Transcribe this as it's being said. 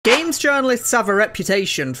Games journalists have a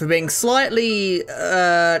reputation for being slightly,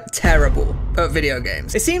 terrible at video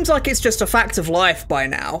games. It seems like it's just a fact of life by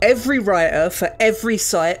now. Every writer for every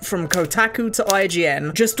site, from Kotaku to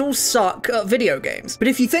IGN, just all suck at video games. But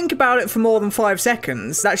if you think about it for more than 5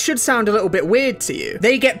 seconds, that should sound a little bit weird to you.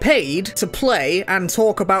 They get paid to play and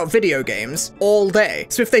talk about video games all day.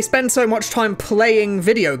 So if they spend so much time playing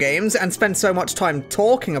video games and spend so much time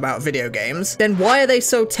talking about video games, then why are they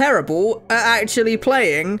so terrible at actually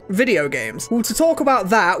playing video games? Well, to talk about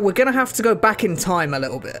that, we're gonna have to go back in time a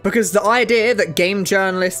little bit, because the idea that game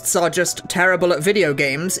journalists are just terrible at video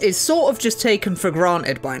games is sort of just taken for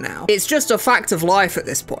granted by now. It's just a fact of life at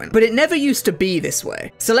this point, but it never used to be this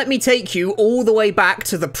way. So let me take you all the way back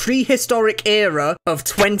to the prehistoric era of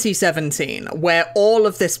 2017, where all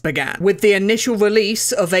of this began, with the initial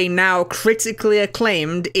release of a now critically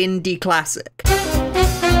acclaimed indie classic.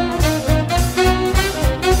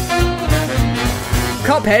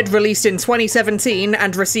 Cuphead released in 2017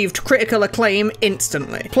 and received critical acclaim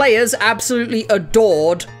instantly. Players absolutely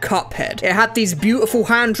adored Cuphead. It had these beautiful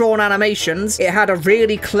hand-drawn animations, it had a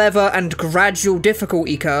really clever and gradual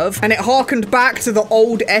difficulty curve, and it harkened back to the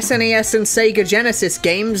old SNES and Sega Genesis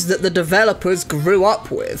games that the developers grew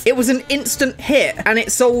up with. It was an instant hit, and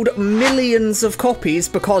it sold millions of copies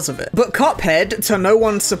because of it. But Cuphead, to no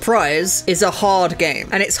one's surprise, is a hard game,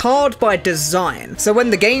 and it's hard by design. So when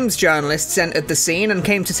the games journalists entered the scene and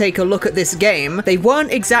came to take a look at this game, they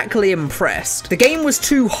weren't exactly impressed. The game was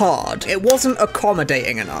too hard. It wasn't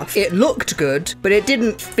accommodating enough. It looked good, but it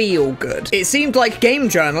didn't feel good. It seemed like game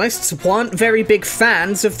journalists weren't very big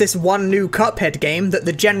fans of this one new Cuphead game that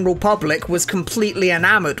the general public was completely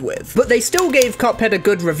enamored with. But they still gave Cuphead a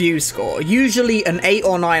good review score, usually an 8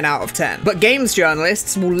 or 9 out of 10. But games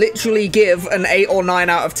journalists will literally give an 8 or 9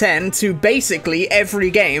 out of 10 to basically every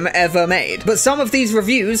game ever made. But some of these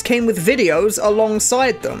reviews came with videos alongside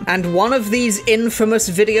them, and one of these infamous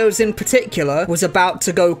videos in particular was about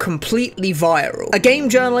to go completely viral. A game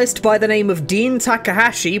journalist by the name of Dean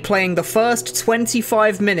Takahashi playing the first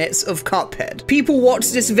 25 minutes of Cuphead. People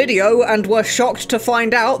watched this video and were shocked to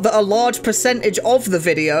find out that a large percentage of the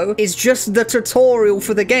video is just the tutorial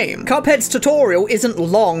for the game. Cuphead's tutorial isn't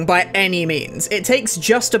long by any means. It takes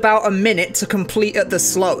just about a minute to complete at the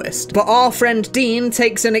slowest, but our friend Dean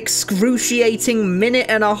takes an excruciating minute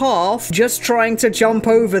and a half just trying to jump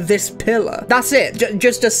over this pillar. That's it,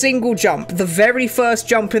 just a single jump. The very first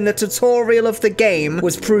jump in the tutorial of the game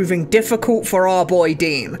was proving difficult for our boy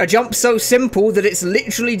Dean. A jump so simple that it's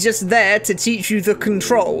literally just there to teach you the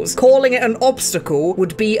controls. Calling it an obstacle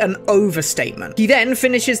would be an overstatement. He then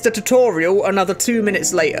finishes the tutorial another 2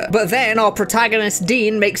 minutes later, but then our protagonist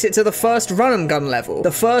Dean makes it to the first run and gun level,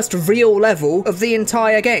 the first real level of the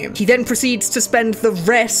entire game. He then proceeds to spend the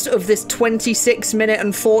rest of this 26-minute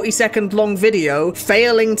and 40-second long video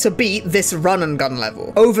failing to beat this run and gun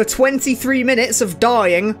level. Over 23 minutes of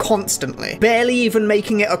dying constantly, barely even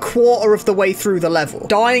making it a quarter of the way through the level.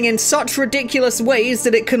 Dying in such ridiculous ways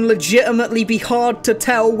that it can legitimately be hard to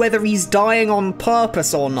tell whether he's dying on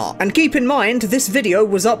purpose or not. And keep in mind, this video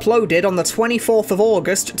was uploaded on the 24th of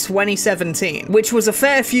August 2017, which was a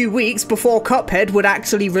fair few weeks before Cuphead would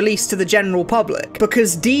actually release to the general public,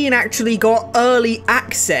 because Dean actually got early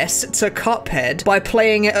access to Cuphead by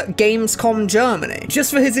playing it at Gamescom Germany,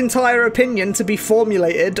 just for his entire opinion to be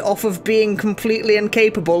formulated off of being completely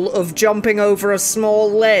incapable of jumping over a small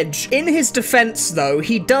ledge. In his defense though,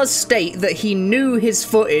 he does state that he knew his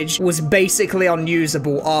footage was basically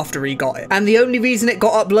unusable after he got it, and the only reason it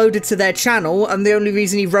got uploaded to their channel and the only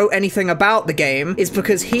reason he wrote anything about the game is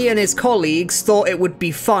because he and his colleagues thought it would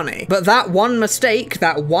be funny. But that one mistake,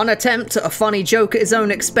 that one attempt at a funny joke at his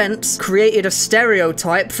own expense, created a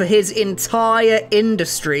stereotype for his entire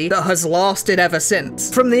industry that has lasted ever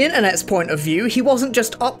since. From the internet's point of view, he wasn't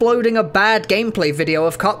just uploading a bad gameplay video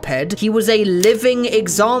of Cuphead, he was a living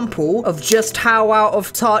example of just how out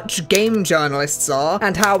of touch game journalists are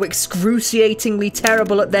and how excruciatingly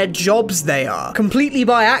terrible at their jobs they are. Completely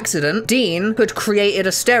by accident, Dean had created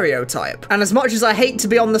a stereotype. And as much as I hate to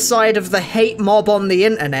be on the side of the hate mob on the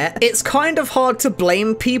internet, it's kind of hard to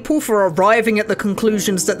blame people for arriving at the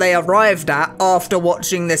conclusions that they arrived at after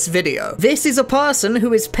watching this video. This is a person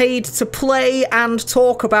who is paid to play and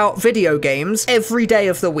talk about video games every day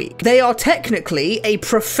of the week. They are technically a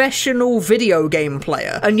professional video game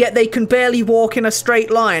player, and yet they can barely walk in a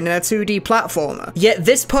straight line in a 2D platformer. Yet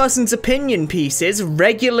this person's opinion pieces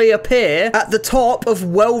regularly appear at the top of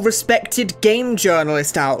well-respected game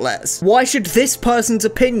journalist outlets. Why should this person's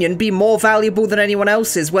opinion be more valuable than anyone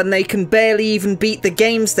else's when they can barely even beat the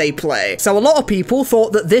games they play? So a lot of people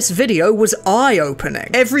thought that this video was eye-opening.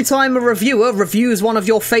 Every time a reviewer reviews one of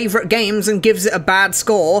your favorite games and gives gives it a bad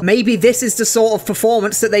score, maybe this is the sort of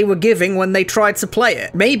performance that they were giving when they tried to play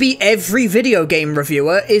it. Maybe every video game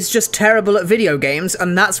reviewer is just terrible at video games,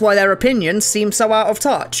 and that's why their opinions seem so out of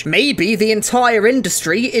touch. Maybe the entire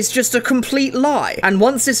industry is just a complete lie, and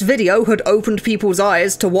once this video had opened people's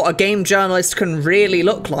eyes to what a game journalist can really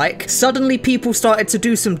look like, suddenly people started to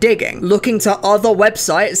do some digging, looking to other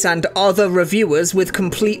websites and other reviewers with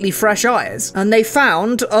completely fresh eyes, and they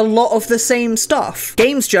found a lot of the same stuff.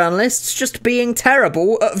 Games journalists just being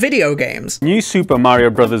terrible at video games. New Super Mario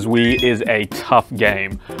Bros. Wii is a tough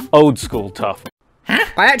game. Old school tough.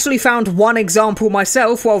 I actually found one example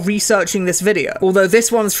myself while researching this video, although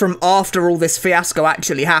this one's from after all this fiasco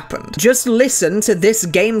actually happened. Just listen to this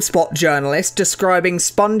GameSpot journalist describing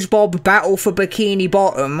SpongeBob Battle for Bikini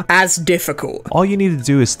Bottom as difficult. All you need to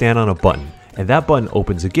do is stand on a button, and that button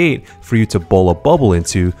opens a gate for you to bowl a bubble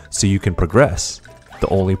into so you can progress. The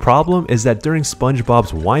only problem is that during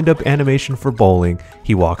SpongeBob's wind-up animation for bowling,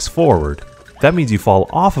 he walks forward. That means you fall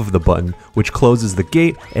off of the button, which closes the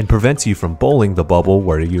gate and prevents you from bowling the bubble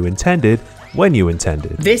where you intended, when you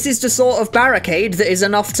intended. This is the sort of barricade that is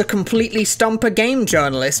enough to completely stump a game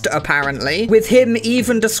journalist, apparently, with him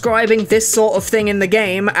even describing this sort of thing in the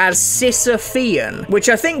game as Sisyphean, which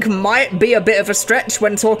I think might be a bit of a stretch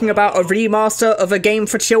when talking about a remaster of a game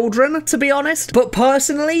for children, to be honest. But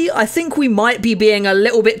personally, I think we might be being a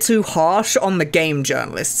little bit too harsh on the game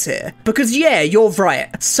journalists here. Because yeah, you're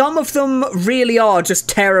right, some of them really are just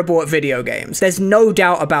terrible at video games. There's no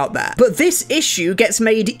doubt about that. But this issue gets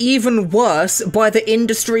made even worse by the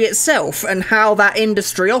industry itself and how that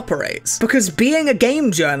industry operates. Because being a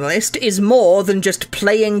game journalist is more than just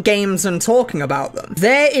playing games and talking about them.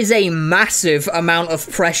 There is a massive amount of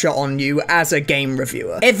pressure on you as a game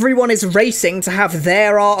reviewer. Everyone is racing to have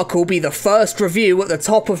their article be the first review at the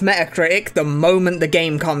top of Metacritic the moment the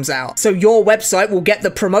game comes out. So your website will get the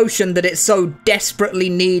promotion that it so desperately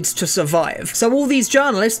needs to survive. So all these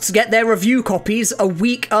journalists get their review copies a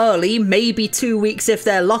week early, maybe 2 weeks if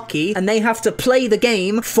they're lucky, and they have to play the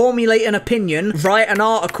game, formulate an opinion, write an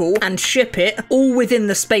article, and ship it all within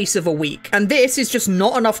the space of a week. And this is just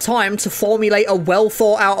not enough time to formulate a well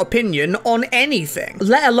thought out opinion on anything,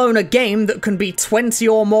 let alone a game that can be 20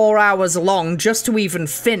 or more hours long just to even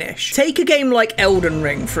finish. Take a game like Elden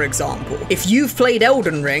Ring, for example. If you've played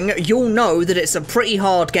Elden Ring, you'll know that it's a pretty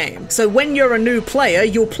hard game. So when you're a new player,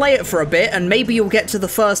 you'll play it for a bit and maybe you'll get to the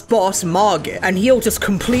first boss, Margit, and he'll just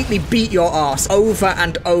completely beat your ass over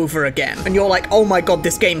and over again. And you're like, oh my god,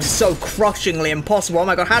 this game's so crushingly impossible. Oh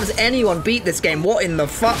my god, how does anyone beat this game? What in the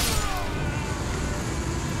fuck?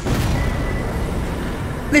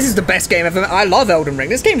 This is the best game ever. I love Elden Ring.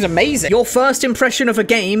 This game's amazing. Your first impression of a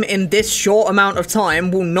game in this short amount of time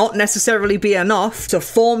will not necessarily be enough to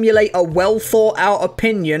formulate a well thought out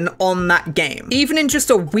opinion on that game. Even in just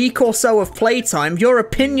a week or so of playtime, your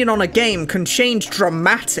opinion on a game can change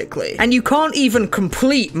dramatically. And you can't even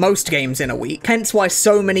complete most games in a week. Hence why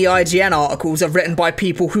so many IGN articles are written by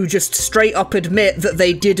people who just straight up admit that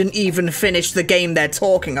they didn't even finish the game they're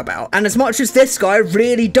talking about. And as much as this guy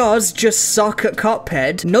really does just suck at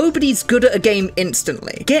Cuphead, nobody's good at a game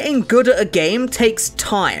instantly. Getting good at a game takes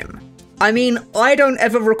time. I mean, I don't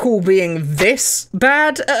ever recall being this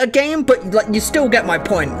bad at a game, but like, you still get my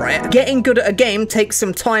point, right? Getting good at a game takes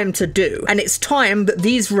some time to do, and it's time that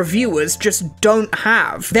these reviewers just don't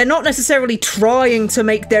have. They're not necessarily trying to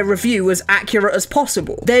make their review as accurate as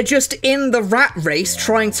possible. They're just in the rat race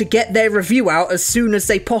trying to get their review out as soon as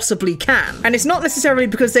they possibly can. And it's not necessarily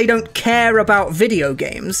because they don't care about video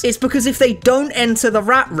games, it's because if they don't enter the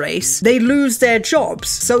rat race, they lose their jobs.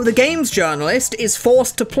 So the games journalist is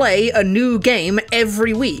forced to play a new game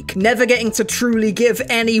every week, never getting to truly give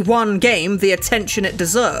any one game the attention it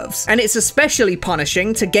deserves. And it's especially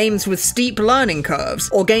punishing to games with steep learning curves,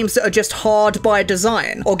 or games that are just hard by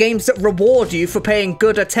design, or games that reward you for paying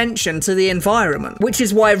good attention to the environment. Which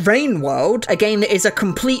is why Rain World, a game that is a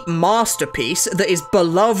complete masterpiece that is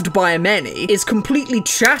beloved by many, is completely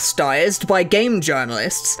chastised by game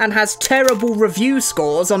journalists and has terrible review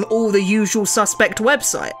scores on all the usual suspect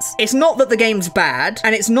websites. It's not that the game's bad,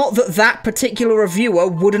 and it's not that that particular reviewer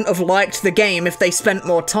wouldn't have liked the game if they spent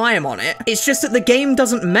more time on it. It's just that the game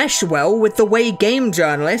doesn't mesh well with the way game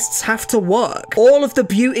journalists have to work. All of the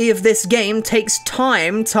beauty of this game takes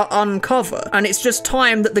time to uncover, and it's just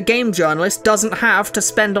time that the game journalist doesn't have to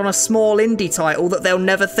spend on a small indie title that they'll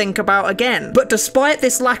never think about again. But despite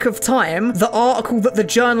this lack of time, the article that the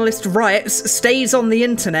journalist writes stays on the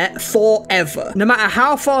internet forever. No matter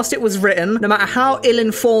how fast it was written, no matter how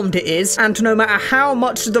ill-informed it is, and no matter how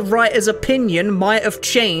much the writer writer's opinion might have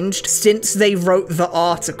changed since they wrote the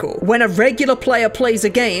article. When a regular player plays a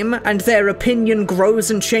game and their opinion grows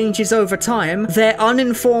and changes over time, their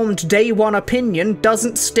uninformed day one opinion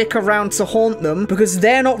doesn't stick around to haunt them because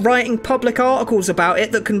they're not writing public articles about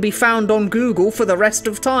it that can be found on Google for the rest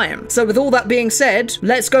of time. So with all that being said,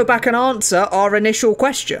 let's go back and answer our initial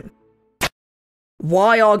question.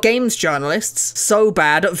 Why are games journalists so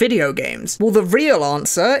bad at video games? Well, the real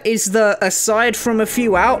answer is that, aside from a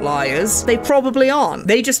few outliers, they probably aren't.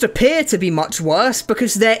 They just appear to be much worse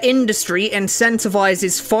because their industry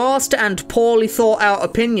incentivizes fast and poorly thought out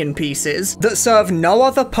opinion pieces that serve no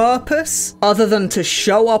other purpose other than to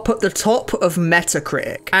show up at the top of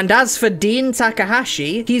Metacritic. And as for Dean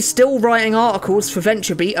Takahashi, he's still writing articles for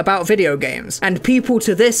VentureBeat about video games, and people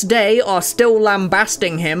to this day are still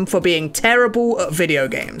lambasting him for being terrible at video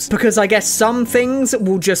games, because I guess some things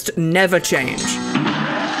will just never change.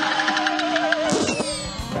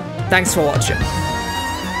 Thanks for watching.